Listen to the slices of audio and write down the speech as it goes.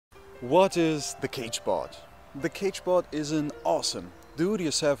What is the CAGEBOT? The CAGEBOT is an awesome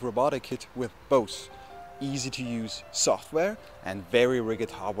do-it-yourself robotic kit with both easy-to-use software and very rugged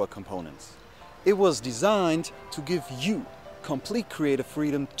hardware components. It was designed to give you complete creative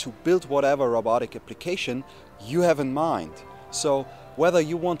freedom to build whatever robotic application you have in mind. So whether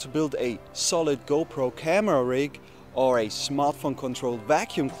you want to build a solid GoPro camera rig or a smartphone-controlled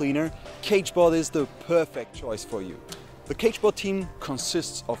vacuum cleaner, CAGEBOT is the perfect choice for you. The CAGEBOT team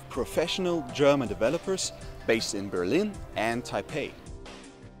consists of professional German developers based in Berlin and Taipei.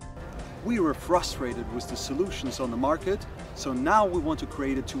 We were frustrated with the solutions on the market, so now we want to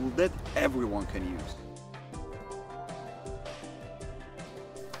create a tool that everyone can use.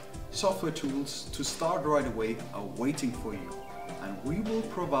 Software tools to start right away are waiting for you, and we will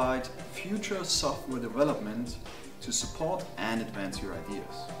provide future software development to support and advance your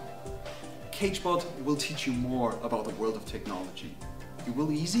ideas. CAGEBOT will teach you more about the world of technology. You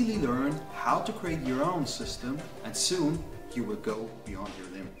will easily learn how to create your own system, and soon you will go beyond your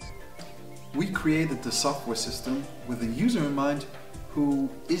limits. We created the software system with a user in mind who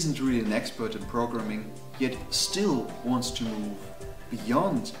isn't really an expert in programming, yet still wants to move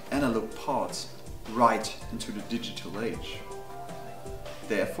beyond analog parts right into the digital age.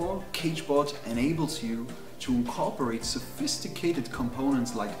 Therefore, CAGEBOT enables you to incorporate sophisticated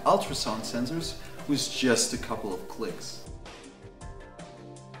components like ultrasound sensors with just a couple of clicks.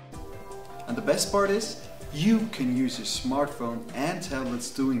 And the best part is, you can use your smartphone and tablets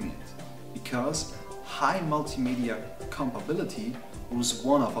doing it, because high multimedia compatibility was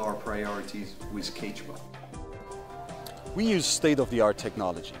one of our priorities with CAGEBOT. We use state-of-the-art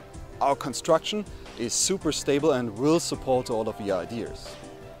technology. Our construction is super stable and will support all of your ideas.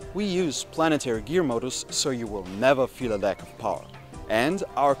 We use planetary gear motors, so you will never feel a lack of power. And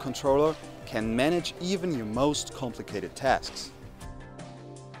our controller can manage even your most complicated tasks.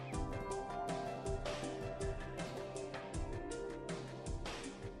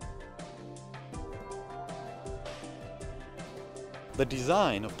 The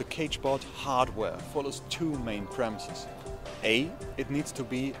design of the CAGEBOT hardware follows two main premises. A, it needs to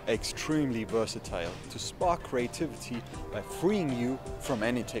be extremely versatile to spark creativity by freeing you from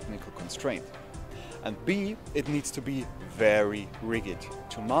any technical constraint. And B, it needs to be very rigid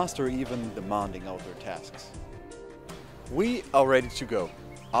to master even demanding outdoor tasks. We are ready to go.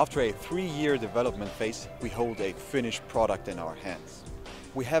 After a 3-year development phase, we hold a finished product in our hands.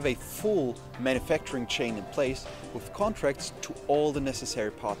 We have a full manufacturing chain in place with contracts to all the necessary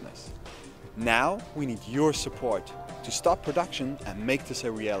partners. Now we need your support to start production and make this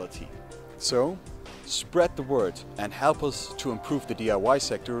a reality. So, spread the word and help us to improve the DIY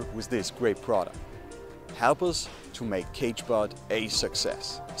sector with this great product. Help us to make CAGEBOT a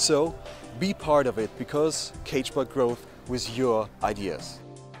success. So, be part of it, because CAGEBOT growth with your ideas.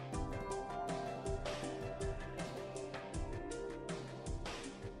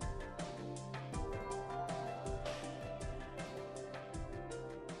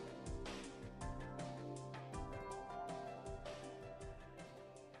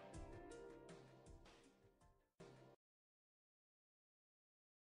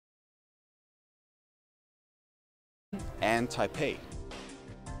 And Taipei.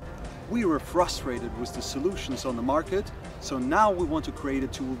 We were frustrated with the solutions on the market, so now we want to create a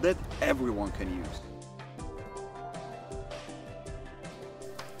tool that everyone can use.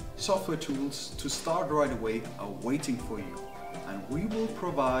 Software tools to start right away are waiting for you, and we will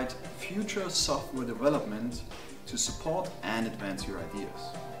provide future software development to support and advance your ideas.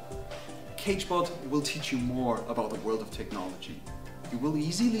 CAGEBOT will teach you more about the world of technology. You will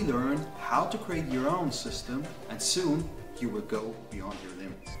easily learn how to create your own system, and soon you will go beyond your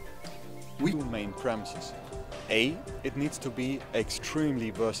limits. Two main premises. A, it needs to be extremely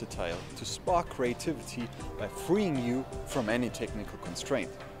versatile to spark creativity by freeing you from any technical constraint.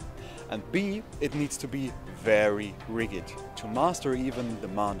 And B, it needs to be very rigid to master even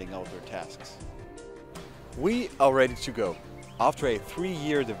demanding outdoor tasks. We are ready to go. After a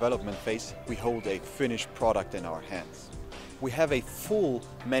 3-year development phase, we hold a finished product in our hands. We have a full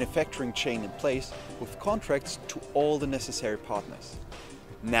manufacturing chain in place with contracts to all the necessary partners.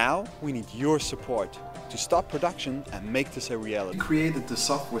 Now we need your support to start production and make this a reality. We created the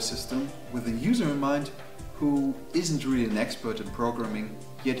software system with a user in mind who isn't really an expert in programming,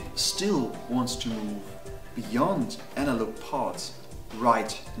 yet still wants to move beyond analog parts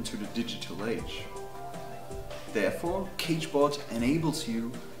right into the digital age. Therefore, CAGEBOT enables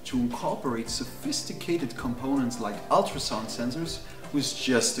you to incorporate sophisticated components like ultrasound sensors with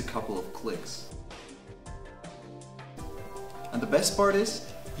just a couple of clicks. And the best part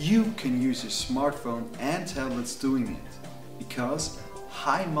is, you can use your smartphone and tablets doing it, because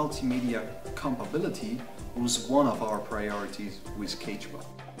high multimedia compatibility was one of our priorities with CAGEBOT.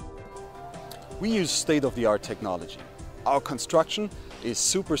 We use state-of-the-art technology. Our construction is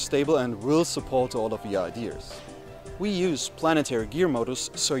super stable and will support all of your ideas. We use planetary gear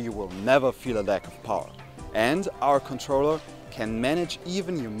motors so you will never feel a lack of power. And our controller can manage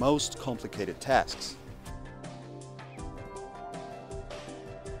even your most complicated tasks.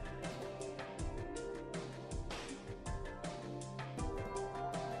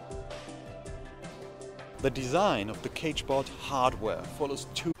 The design of the CAGEBOT hardware follows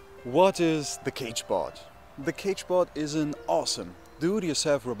two. What is the CAGEBOT? The CAGEBOT is an awesome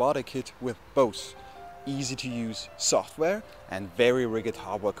do-it-yourself robotic kit with both easy-to-use software and very rigid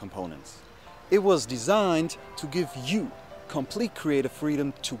hardware components. It was designed to give you complete creative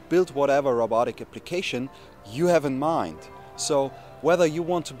freedom to build whatever robotic application you have in mind. So whether you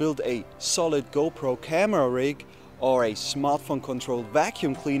want to build a solid GoPro camera rig or a smartphone-controlled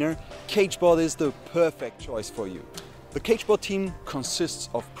vacuum cleaner, CAGEBOT is the perfect choice for you. The CAGEBOT team consists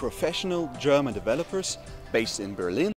of professional German developers based in Berlin